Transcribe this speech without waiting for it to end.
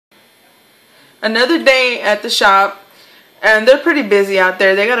Another day at the shop, and they're pretty busy out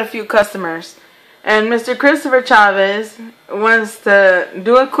there. They got a few customers. And Mr. Christopher Chavez wants to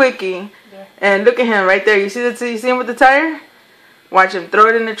do a quickie. Yeah. And look at him right there. You see him with the tire? Watch him throw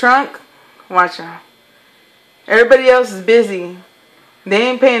it in the trunk. Watch him. Everybody else is busy. They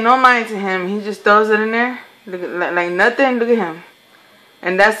ain't paying no mind to him. He just throws it in there. Look, like nothing. Look at him.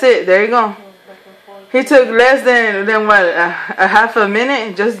 And that's it. There you go. He took less than what, a half a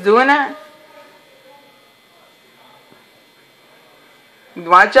minute just doing that?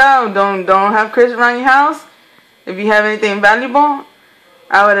 Watch out. Don't have Chris around your house. If you have anything valuable,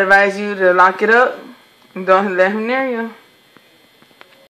 I would advise you to lock it up. Don't let him near you.